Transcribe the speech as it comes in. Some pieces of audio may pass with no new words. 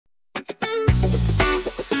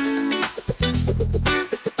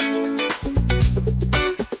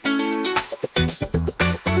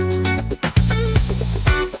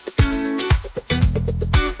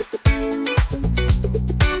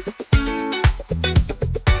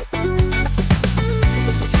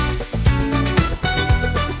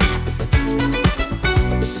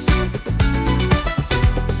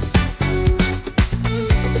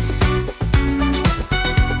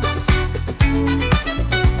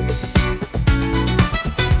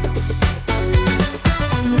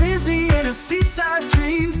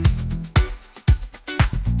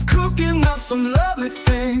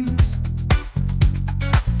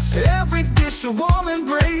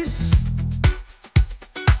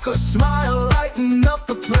Her smile lighten up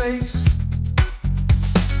the place.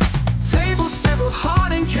 Tables set with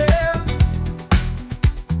heart and care.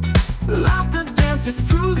 Laughter dances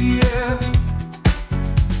through the air.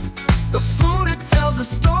 The food, it tells a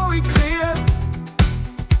story clear,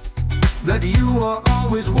 that you are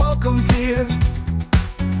always welcome here.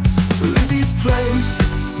 Lizzys Place,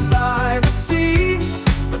 by the sea,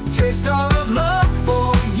 a taste of love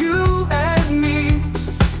for you and me.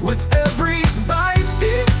 With every bite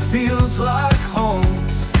it feels like home.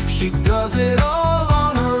 She does it all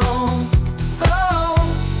on her own. Oh,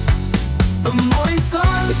 the morning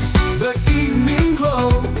sun, the evening glow,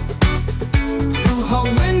 through her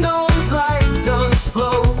windows light does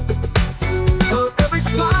flow. Her every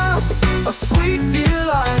smile, a sweet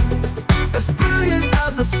delight, as brilliant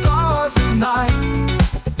as the stars at night.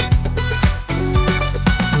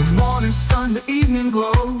 The morning sun, the evening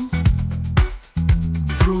glow,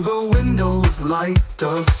 through her windows light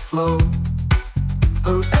does flow.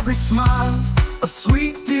 Her every smile, a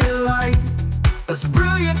sweet delight, as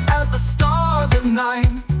brilliant as the stars at night.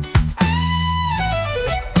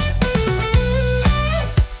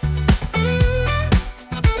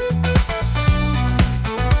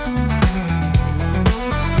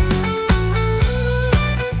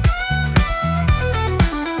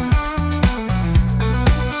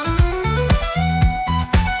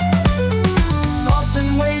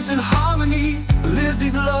 In harmony,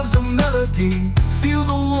 Lizzys loves a melody. Feel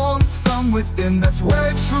the warmth from within, that's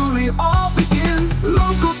where it truly all begins.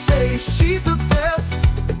 Locals say she's the best.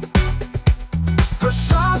 Her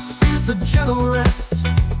sharp is a gentle rest.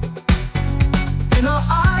 In her